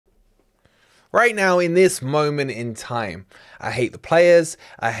Right now, in this moment in time, I hate the players,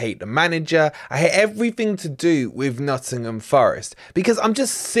 I hate the manager, I hate everything to do with Nottingham Forest because I'm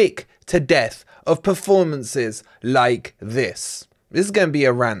just sick to death of performances like this. This is going to be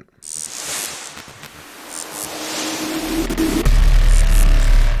a rant.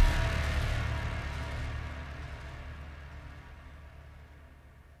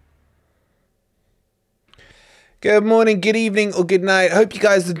 Good morning, good evening, or good night. Hope you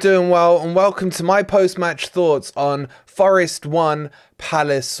guys are doing well, and welcome to my post-match thoughts on Forest 1,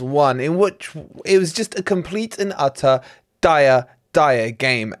 Palace 1, in which it was just a complete and utter dire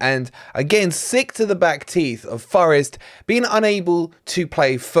game. And I'm getting sick to the back teeth of Forest being unable to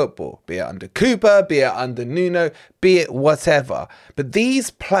play football, be it under Cooper, be it under Nuno, be it whatever. But these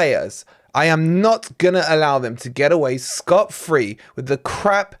players, I am not going to allow them to get away scot-free with the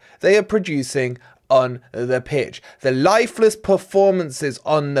crap they are producing on the pitch. The lifeless performances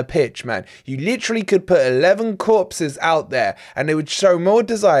on the pitch, man. You literally could put 11 corpses out there and they would show more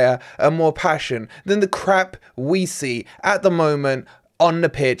desire and more passion than the crap we see at the moment on the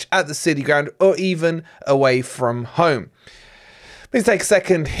pitch, at the City Ground, or even away from home. Please take a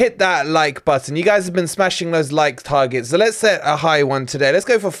second, hit that like button. You guys have been smashing those like targets, so let's set a high one today. Let's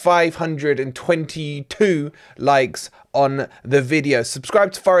go for 522 likes on the video.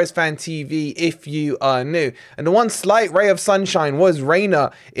 Subscribe to Forest Fan TV if you are new. And the one slight ray of sunshine was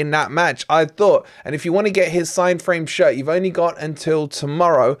Reina in that match, I thought. And if you want to get his signed frame shirt, you've only got until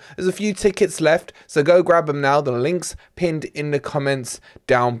tomorrow. There's a few tickets left, so go grab them now. The link's pinned in the comments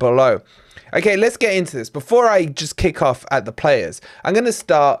down below. Okay, let's get into this. Before I just kick off at the players, I'm going to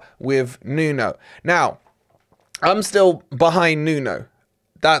start with Nuno. Now, I'm still behind Nuno.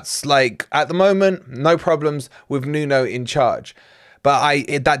 That's like, at the moment, no problems with Nuno in charge. But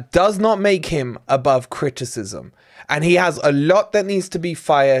that does not make him above criticism. And he has a lot that needs to be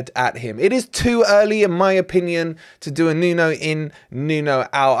fired at him. It is too early, in my opinion, to do a Nuno in, Nuno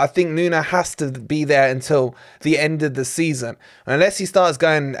out. I think Nuno has to be there until the end of the season. Unless he starts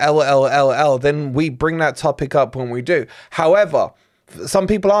going LLLL, then we bring that topic up when we do. However, some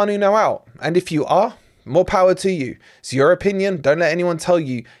people are Nuno out. And if you are, more power to you. It's your opinion. Don't let anyone tell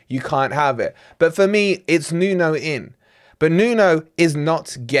you you can't have it. But for me, it's Nuno in. But Nuno is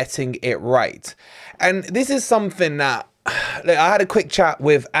not getting it right. And this is something that I had a quick chat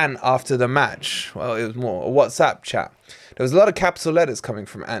with Ant after the match. Well, it was more a WhatsApp chat. There was a lot of capital letters coming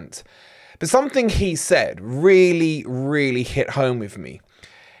from Ant. But something he said really hit home with me.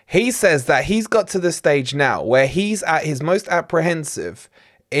 He says that he's got to the stage now where he's at his most apprehensive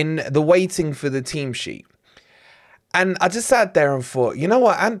in the waiting for the team sheet. And I just sat there and thought, you know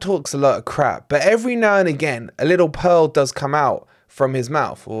what, Ant talks a lot of crap, but every now and again, a little pearl does come out from his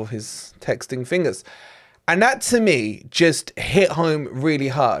mouth or his texting fingers. And that to me just hit home really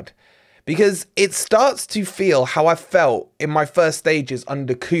hard because it starts to feel how I felt in my first stages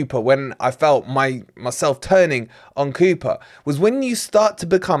under Cooper when I felt myself turning on Cooper, was when you start to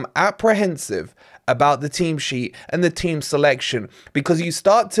become apprehensive about the team sheet and the team selection because you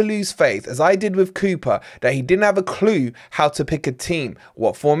start to lose faith, as I did with Cooper, that he didn't have a clue how to pick a team,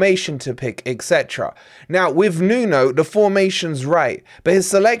 what formation to pick, etc. Now with Nuno, the formation's right, but his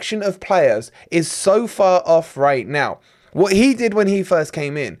selection of players is so far off right now. What he did when he first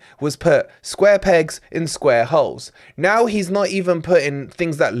came in was put square pegs in square holes. Now he's not even putting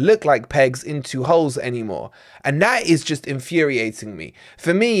things that look like pegs into holes anymore. And that is just infuriating me.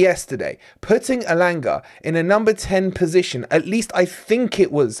 For me yesterday, putting Elanga in a number 10 position, at least I think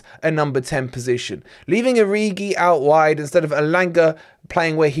it was a number 10 position, leaving Origi out wide instead of Elanga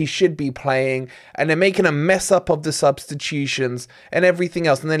playing where he should be playing, and then making a mess up of the substitutions and everything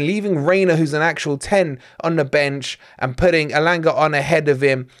else, and then leaving Reina, who's an actual 10, on the bench and putting Elanga on ahead of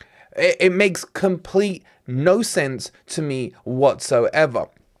him. It makes complete no sense to me whatsoever.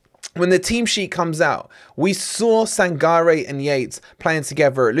 When the team sheet comes out, we saw Sangare and Yates playing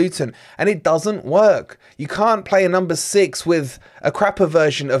together at Luton, and it doesn't work. You can't play a number 6 with a crapper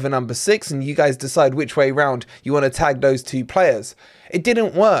version of a number 6, and you guys decide which way round you want to tag those two players. It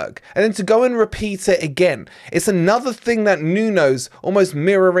didn't work. And then to go and repeat it again, it's another thing that Nuno's almost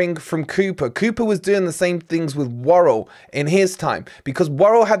mirroring from Cooper. Cooper was doing the same things with Worrell in his time because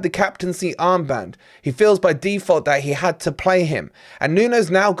Worrell had the captaincy armband. He feels by default that he had to play him. And Nuno's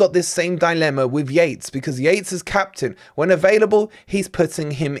now got this same dilemma with Yates because Yates is captain. When available, he's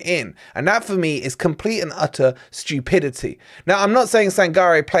putting him in. And that for me is complete and utter stupidity. Now, I'm not saying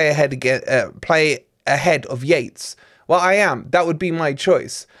Sangare play ahead of Yates. Well, I am. That would be my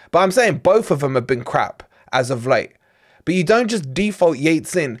choice. But I'm saying both of them have been crap as of late. But you don't just default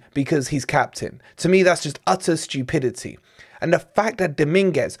Yates in because he's captain. To me, that's just utter stupidity. And the fact that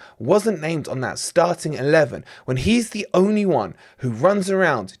Dominguez wasn't named on that starting 11 when he's the only one who runs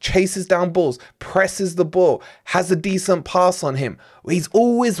around, chases down balls, presses the ball, has a decent pass on him. He's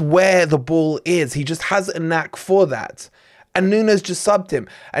always where the ball is. He just has a knack for that. And Nuno's just subbed him.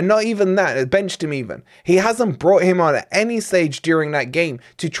 And not even that, benched him even. He hasn't brought him on at any stage during that game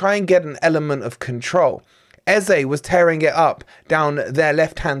to try and get an element of control. Eze was tearing it up down their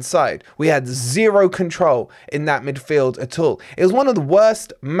left-hand side. We had zero control in that midfield at all. It was one of the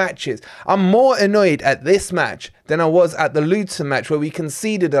worst matches. I'm more annoyed at this match than I was at the Luton match where we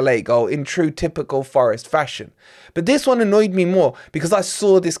conceded a late goal in true typical Forest fashion. But this one annoyed me more because I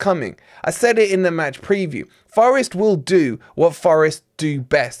saw this coming. I said it in the match preview. Forest will do what Forest do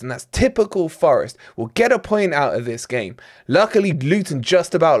best, and that's typical Forest. We'll get a point out of this game. Luckily, Luton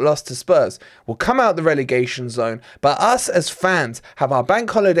just about lost to Spurs. We'll come out the relegation zone, but us as fans have our bank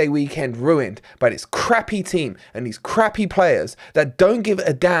holiday weekend ruined by this crappy team and these crappy players that don't give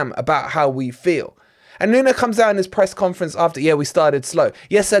a damn about how we feel. And Nuno comes out in his press conference after, yeah, we started slow.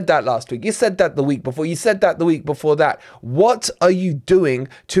 You said that last week. You said that the week before. You said that the week before that. What are you doing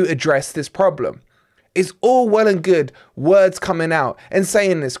to address this problem? It's all well and good words coming out and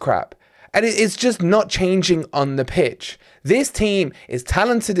saying this crap. And it's just not changing on the pitch. This team is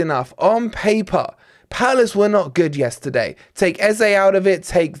talented enough on paper. Palace were not good yesterday. Take Eze out of it,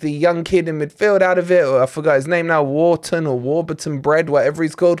 take the young kid in midfield out of it, or I forgot his name now, Wharton or Warburton Bread, whatever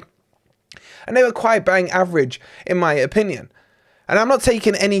he's called. And they were quite bang average, in my opinion. And I'm not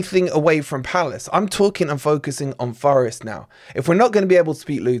taking anything away from Palace. I'm talking and focusing on Forest now. If we're not going to be able to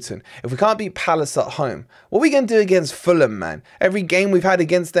beat Luton, if we can't beat Palace at home, what are we going to do against Fulham, man? Every game we've had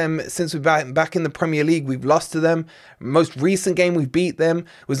against them since we've been back in the Premier League, we've lost to them. Most recent game we beat them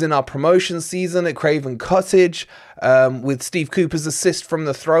was in our promotion season at Craven Cottage with Steve Cooper's assist from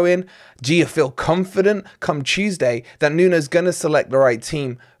the throw-in. Do you feel confident come Tuesday that Nuno's going to select the right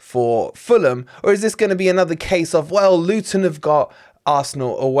team for Fulham? Or is this going to be another case of, well, Luton have got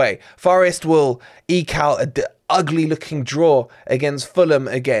Arsenal away. Forest will eke out an ugly looking draw against Fulham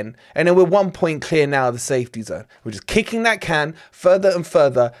again. And then we're 1 point clear now of the safety zone. We're just kicking that can further and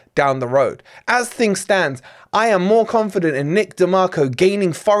further down the road. As things stand, I am more confident in Nick DeMarco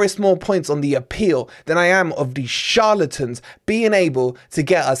gaining Forest more points on the appeal than I am of these charlatans being able to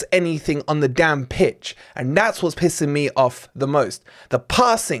get us anything on the damn pitch. And that's what's pissing me off the most. The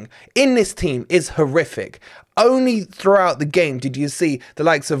passing in this team is horrific. Only throughout the game did you see the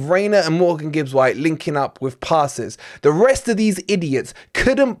likes of Rayner and Morgan Gibbs-White linking up with passes. The rest of these idiots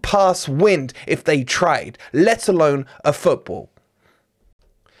couldn't pass wind if they tried, let alone a football.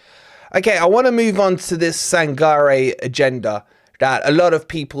 Okay, I want to move on to this Sangare agenda that a lot of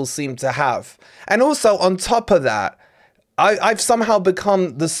people seem to have. And also on top of that, I've somehow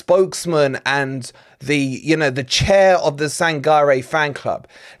become the spokesman and the chair of the Sangare fan club.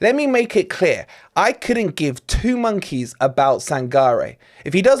 Let me make it clear. I couldn't give two monkeys about Sangare.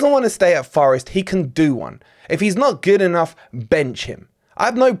 If he doesn't want to stay at Forest, he can do one. If he's not good enough, bench him. I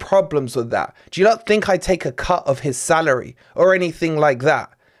have no problems with that. Do you not think I take a cut of his salary or anything like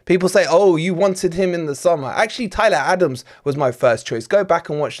that? People say, oh, you wanted him in the summer. Actually, Tyler Adams was my first choice. Go back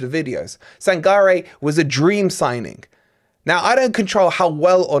and watch the videos. Sangare was a dream signing. Now, I don't control how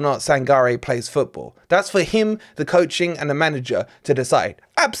well or not Sangare plays football. That's for him, the coaching and the manager to decide.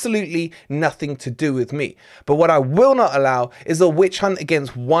 Absolutely nothing to do with me. But what I will not allow is a witch hunt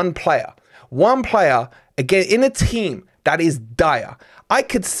against one player. One player, again, in a team that is dire. I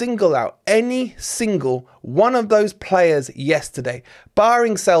could single out any single one of those players yesterday,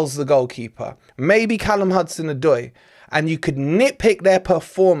 barring Sells the goalkeeper, maybe Callum Hudson-Odoi, and you could nitpick their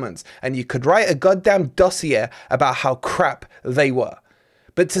performance and you could write a goddamn dossier about how crap they were.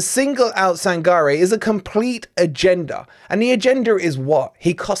 But to single out Sangare is a complete agenda. And the agenda is what?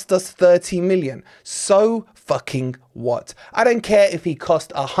 He cost us 30 million. So fucking what? I don't care if he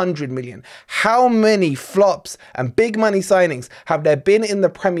cost 100 million. How many flops and big money signings have there been in the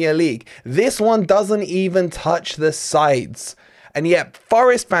Premier League? This one doesn't even touch the sides. And yet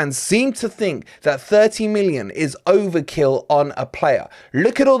Forest fans seem to think that 30 million is overkill on a player.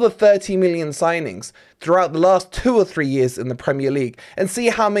 Look at all the 30 million signings throughout the last 2 or 3 years in the Premier League and see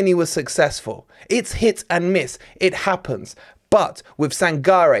how many were successful. It's hit and miss. It happens. But with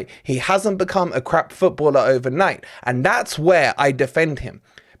Sangare, he hasn't become a crap footballer overnight. And that's where I defend him.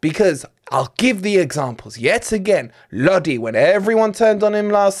 Because I'll give the examples yet again. Lodi, when everyone turned on him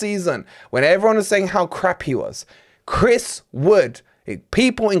last season, when everyone was saying how crap he was. Chris Wood,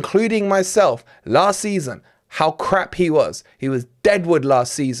 people including myself last season, how crap he was. He was deadwood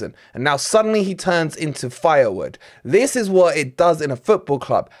last season, and now suddenly he turns into firewood. This is what it does in a football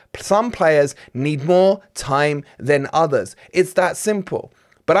club. Some players need more time than others. It's that simple.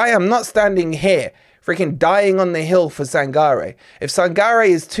 But I am not standing here freaking dying on the hill for Sangare. If Sangare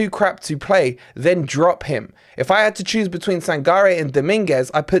is too crap to play, then drop him. If I had to choose between Sangare and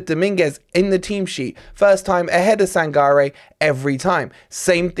Dominguez, I put Dominguez in the team sheet first time ahead of Sangare every time.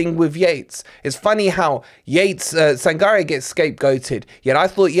 Same thing with Yates. It's funny how Sangare gets scapegoated, yet I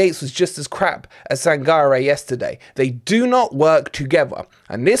thought Yates was just as crap as Sangare yesterday. They do not work together,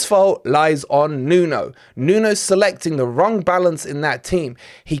 and this fault lies on Nuno. Nuno's selecting the wrong balance in that team.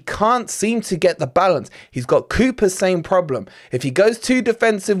 He can't seem to get the balance. He's got Cooper's same problem. If he goes too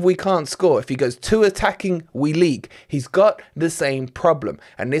defensive, we can't score. If he goes too attacking, we leak. He's got the same problem,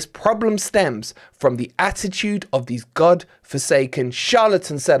 and this problem stems from the attitude of these god-forsaken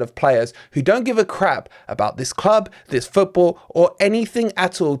charlatan set of players who don't give a crap about this club, this football, or anything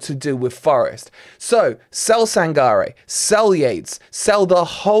at all to do with Forest. So, sell Sangare, sell Yates, sell the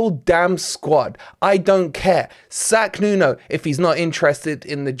whole damn squad. I don't care. Sack Nuno if he's not interested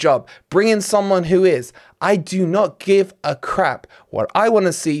in the job. Bring in someone who is. I do not give a crap. What I want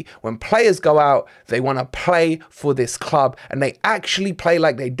to see when players go out, they want to play for this club, and they actually play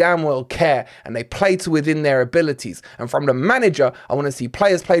like they damn well care, and they play to within their abilities. And from the manager, I want to see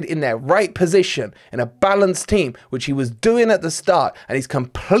players played in their right position, in a balanced team, which he was doing at the start, and he's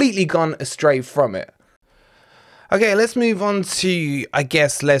completely gone astray from it. Okay, let's move on to, I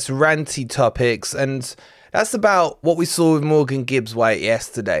guess, less ranty topics, and that's about what we saw with Morgan Gibbs-White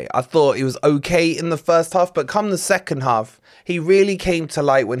yesterday. I thought he was okay in the first half, but come the second half, he really came to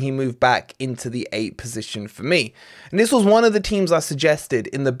light when he moved back into the 8 position for me. And this was one of the teams I suggested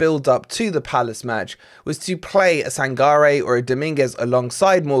in the build-up to the Palace match, was to play a Sangare or a Dominguez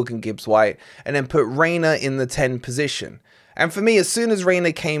alongside Morgan Gibbs-White and then put Reina in the 10 position. And for me, as soon as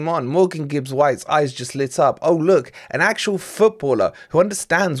Reina came on, Morgan Gibbs-White's eyes just lit up. Oh, look, an actual footballer who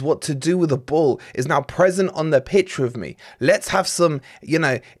understands what to do with a ball is now present on the pitch with me. Let's have some,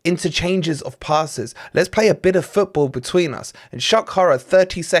 interchanges of passes. Let's play a bit of football between us. And shock horror,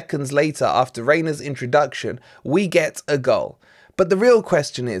 30 seconds later after Reina's introduction, we get a goal. But the real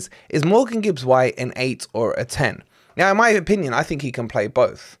question is Morgan Gibbs-White an 8 or a 10? Now, in my opinion, I think he can play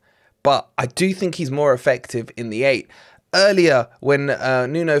both. But I do think he's more effective in the 8. Earlier, when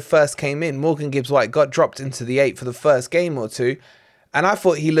Nuno first came in, Morgan Gibbs-White got dropped into the 8 for the first game or two, and I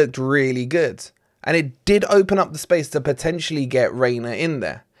thought he looked really good. And it did open up the space to potentially get Reina in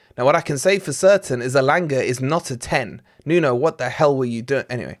there. Now, what I can say for certain is Elanga is not a 10. Nuno, what the hell were you doing?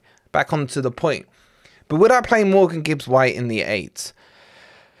 Anyway, back onto the point. But would I play Morgan Gibbs-White in the 8?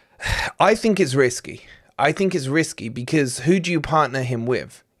 I think it's risky. I think it's risky because who do you partner him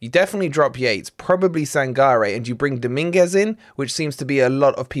with? You definitely drop Yates, probably Sangare, and you bring Dominguez in, which seems to be a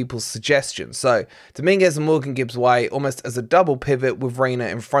lot of people's suggestions. So, Dominguez and Morgan Gibbs-White almost as a double pivot with Reina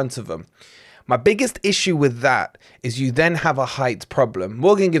in front of them. My biggest issue with that is you then have a height problem.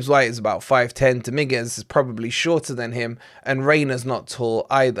 Morgan Gibbs-White is about 5'10", Dominguez is probably shorter than him, and Reina's not tall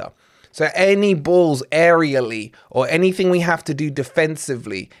either. So any balls aerially or anything we have to do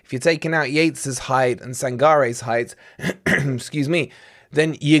defensively, if you're taking out Yates' height and Sangare's height, excuse me,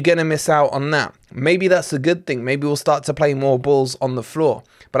 then you're going to miss out on that. Maybe that's a good thing. Maybe we'll start to play more balls on the floor.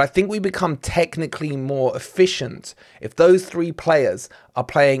 But I think we become technically more efficient if those 3 players are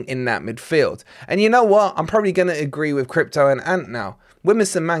playing in that midfield. And you know what? I'm probably going to agree with Crypto and Ant now. We're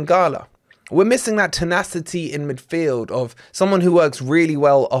missing Mangala. We're missing that tenacity in midfield of someone who works really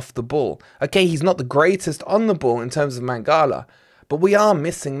well off the ball. Okay, he's not the greatest on the ball in terms of Mangala, but we are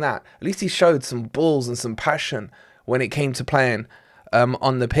missing that. At least he showed some balls and some passion when it came to playing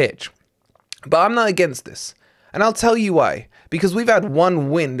on the pitch. But I'm not against this, and I'll tell you why. Because we've had 1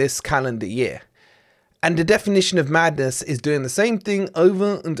 win this calendar year, and the definition of madness is doing the same thing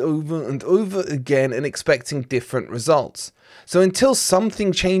over and over and over again and expecting different results. So until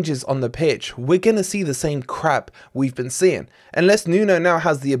something changes on the pitch, we're going to see the same crap we've been seeing. Unless Nuno now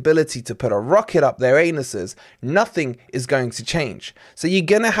has the ability to put a rocket up their anuses, nothing is going to change. So you're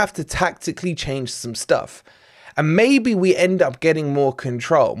going to have to tactically change some stuff. And maybe we end up getting more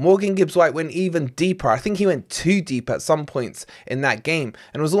control. Morgan Gibbs-White went even deeper. I think he went too deep at some points in that game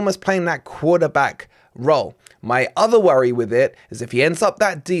and was almost playing that quarterback role. My other worry with it is if he ends up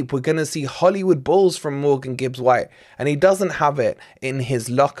that deep, we're going to see Hollywood balls from Morgan Gibbs-White, and he doesn't have it in his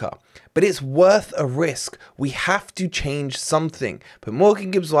locker. But it's worth a risk. We have to change something. Put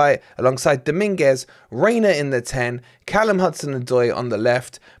Morgan Gibbs-White alongside Dominguez, Reina in the 10, Callum Hudson-Odoi on the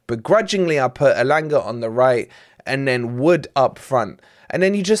left. Begrudgingly, I put Elanga on the right, and then Wood up front. And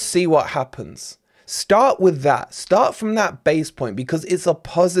then you just see what happens. Start with that. Start from that base point because it's a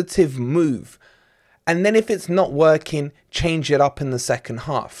positive move. And then if it's not working, change it up in the second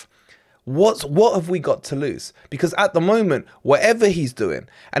half. What have we got to lose? Because at the moment, whatever he's doing,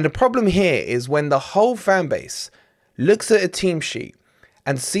 and the problem here is when the whole fan base looks at a team sheet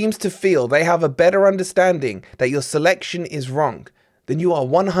and seems to feel they have a better understanding that your selection is wrong, then you are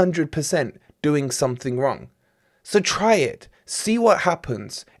 100% doing something wrong. So try it. See what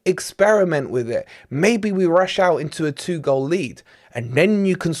happens. Experiment with it. Maybe we rush out into a 2-goal lead and then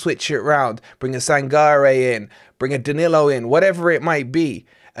you can switch it around. Bring a Sangare in, bring a Danilo in, whatever it might be,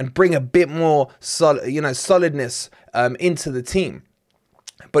 and bring a bit more solidness into the team.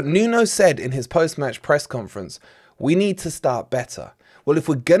 But Nuno said in his post-match press conference, we need to start better. Well, if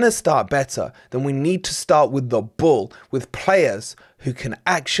we're going to start better, then we need to start with the ball, with players who can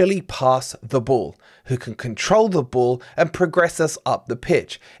actually pass the ball, who can control the ball and progress us up the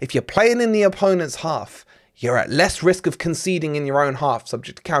pitch. If you're playing in the opponent's half, you're at less risk of conceding in your own half,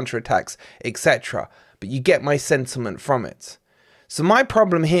 subject to counterattacks, etc. But you get my sentiment from it. So my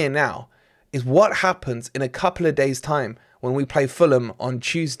problem here now is what happens in a couple of days' time when we play Fulham on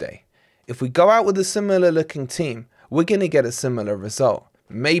Tuesday. If we go out with a similar looking team, we're going to get a similar result.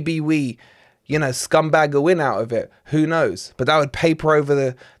 Maybe we, scumbag a win out of it. Who knows? But that would paper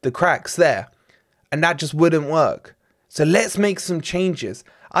over the cracks there. And that just wouldn't work. So let's make some changes.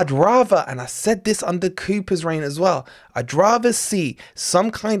 I'd rather, and I said this under Cooper's reign as well, I'd rather see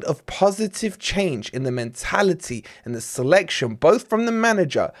some kind of positive change in the mentality and the selection, both from the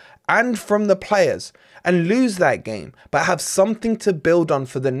manager and from the players, and lose that game, but have something to build on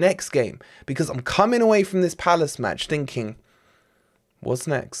for the next game. Because I'm coming away from this Palace match thinking, what's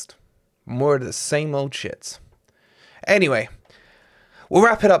next? More of the same old shit. Anyway, we'll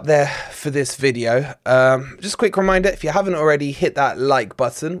wrap it up there for this video. Just a quick reminder, if you haven't already, hit that like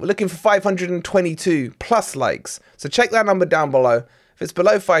button. We're looking for 522 plus likes. So check that number down below. If it's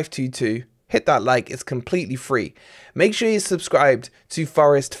below 522, hit that like. It's completely free. Make sure you're subscribed to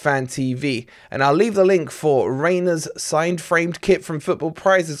Forest Fan TV. And I'll leave the link for Rainer's signed framed kit from Football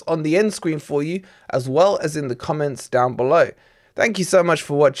Prizes on the end screen for you, as well as in the comments down below. Thank you so much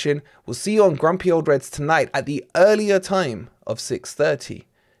for watching. We'll see you on Grumpy Old Reds tonight at the earlier time of 6:30.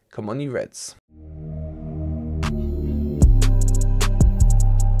 Come on, you Reds.